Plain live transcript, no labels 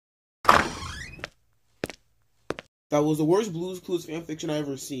That was the worst Blue's Clues fanfiction I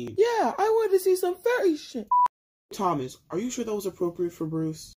ever seen. Yeah, I wanted to see some furry shit. Thomas, are you sure that was appropriate for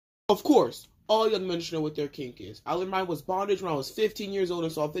Bruce? Of course. All young men should know what their kink is. I learned mine was bondage when I was 15 years old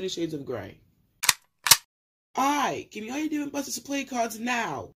and saw 50 Shades of Grey. Alright, give me all your Demon Busters to play cards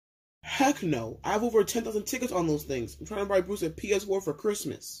now. Heck no. I have over 10,000 tickets on those things. I'm trying to buy Bruce a PS4 for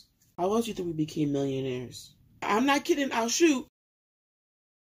Christmas. How else do you think we became millionaires? I'm not kidding, I'll shoot.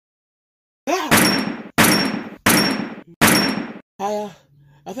 Ah!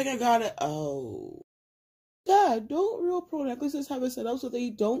 I think I got it. Oh. Dad, don't real pro necklaces have it set up so they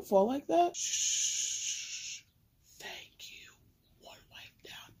don't fall like that? Shh. Thank you. 1 wipe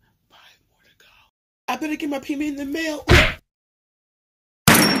down, 5 more to go. I better get my payment in the mail.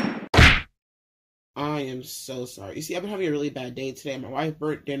 I am so sorry. You see, I've been having a really bad day today. My wife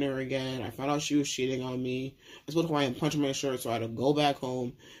burnt dinner again. I found out she was cheating on me. I told her and punched my shirt, so I had to go back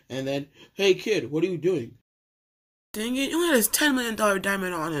home. And then, hey kid, what are you doing? Dang it, you only had his $10 million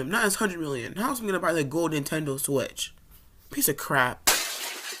diamond on him, not his $100 million. How else am I gonna buy the gold Nintendo Switch? Piece of crap.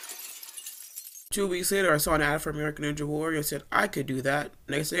 2 weeks later, I saw an ad for American Ninja Warrior and said I could do that.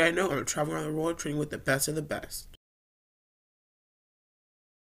 Next thing I know, I'm traveling around the world training with the best of the best.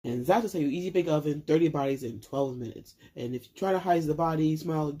 And that's just how you easy bake oven 30 bodies in 12 minutes. And if you try to hide the body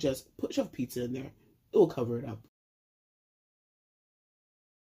smell, just shove pizza in there. It will cover it up.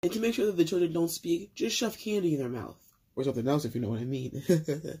 And to make sure that the children don't speak, just shove candy in their mouth. Or something else if you know what I mean.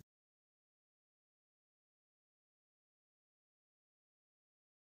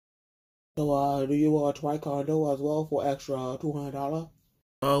 So, do you want a tri-condo as well for extra $200?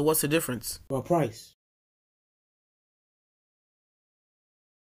 What's the difference? Well, price.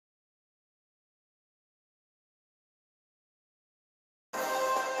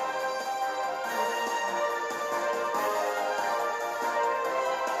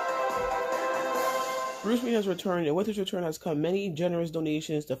 Bruce Wayne has returned, and with his return has come many generous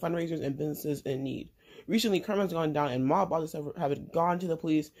donations to fundraisers and businesses in need. Recently, crime has gone down, and mob bosses have gone to the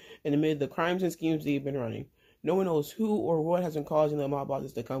police and admitted the crimes and schemes they've been running. No one knows who or what has been causing the mob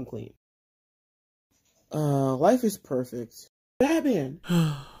bosses to come clean. Life is perfect. Batman!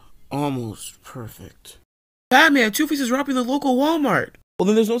 Almost perfect. Batman, Two-Face is robbing the local Walmart! Well,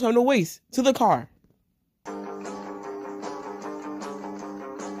 then there's no time to waste. To the car.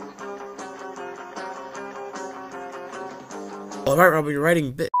 Alright, Robert, you're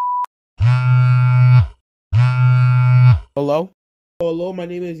writing bit. Hello? Hello, my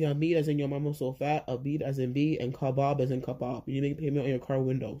name is Yamid, as in your mama so fat, Abid as in B, and Kabab as in Kabab. You need to make payment on your car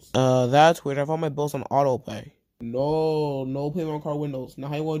windows. That's weird. I found my bills on auto pay. No payment on car windows. Now,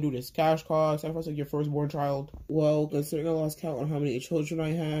 how you want to do this? Cash card, sacrifice like your firstborn child? Well, considering I lost count on how many children I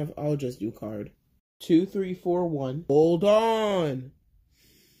have, I'll just do card. 2341. Hold on.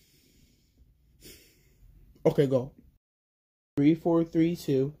 Okay, go.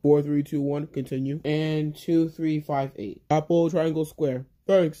 3432 4321, continue, and 2358. Apple, triangle, square.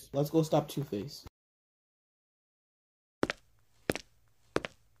 Thanks. Let's go stop Two-Face.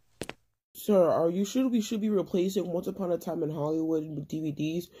 Sir, are you sure we should be replacing Once Upon a Time in Hollywood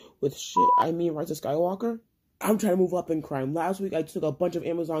DVDs with Rise of Skywalker? I'm trying to move up in crime. Last week I took a bunch of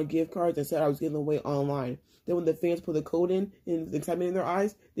Amazon gift cards and said I was giving them away online. Then when the fans put the code in and the excitement in their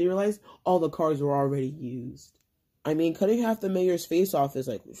eyes, they realized all the cards were already used. I mean, cutting half the mayor's face off is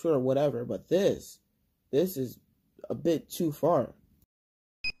like, sure, whatever, but this is a bit too far.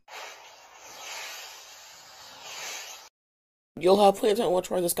 You'll have plans on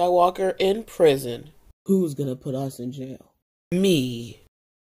what Rise of Skywalker in prison. Who's gonna put us in jail? Me.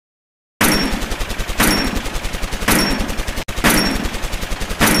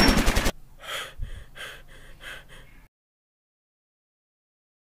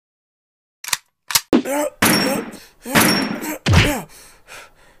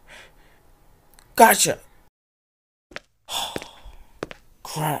 Gotcha.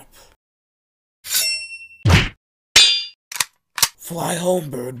 Crap. Fly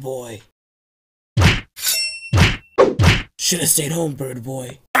home, bird boy. Should have stayed home, bird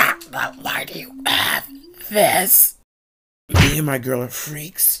boy. But why do you have this? Me and my girl are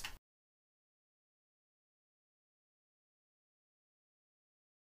freaks.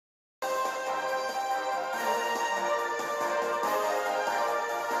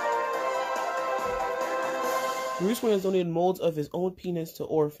 Bruce Wayne has donated molds of his own penis to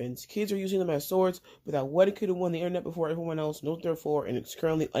orphans. Kids are using them as swords, but that wedding could have won the internet before everyone else knows therefore and is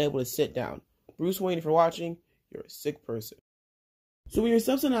currently unable to sit down. Bruce Wayne, if you're watching, you're a sick person. So when your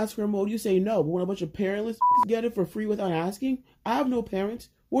stepson asks for a mold, you say no, but when a bunch of parentless get it for free without asking, I have no parents.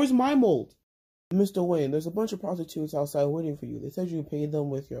 Where's my mold? Mr. Wayne, there's a bunch of prostitutes outside waiting for you. They said you paid them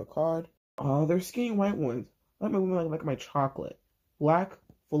with your card. Oh, they're skinny white ones. I like my women like my chocolate. Black,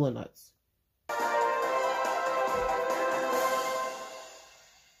 full of nuts.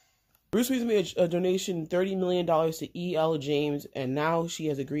 Bruce Wayne's made a donation $30 million to E.L. James, and now she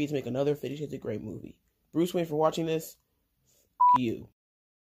has agreed to make another 50 Shades of Grey movie. Bruce Wayne, for watching this, f you.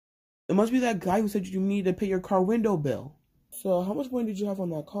 It must be that guy who said you need to pay your car window bill. So how much money did you have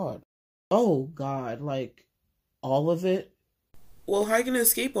on that card? Oh, God, like, all of it? Well, how are you going to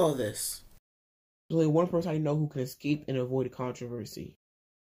escape all this? There's only one person I know who can escape and avoid controversy.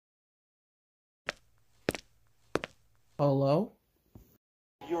 Hello?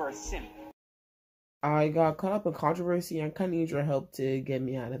 You're a simp. I got caught up in controversy and I kind of need your help to get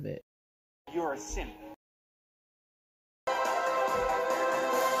me out of it. You're a simp.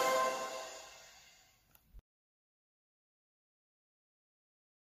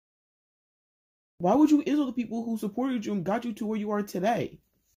 Why would you insult the people who supported you and got you to where you are today?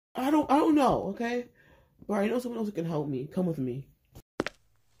 I don't know, okay? But I know someone else who can help me. Come with me.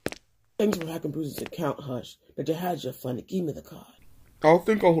 Thanks for hacking Bruce's account, Hush. But you had your fun. Give me the card. I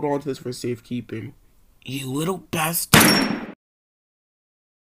think I'll hold on to this for safekeeping. You little bastard.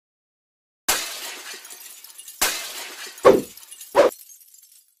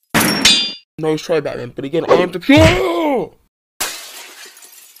 Nice try, Batman. But again, I'm the kill!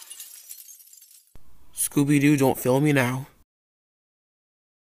 Scooby-Doo, don't fail me now.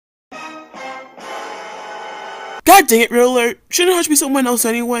 God dang it, Riddler. Shouldn't Hush be someone else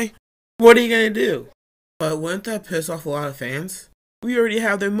anyway? What are you gonna do? But wouldn't that piss off a lot of fans? We already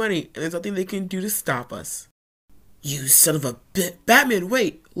have their money, and there's nothing they can do to stop us. You son of a bit. Batman,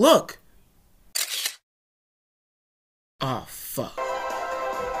 wait, look! Aw, fuck.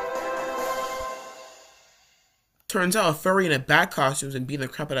 Turns out a furry in a bat costumes and beating the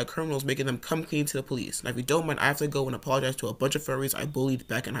crap out of criminals, making them come clean to the police. Now if you don't mind, I have to go and apologize to a bunch of furries I bullied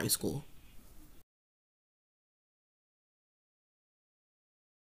back in high school.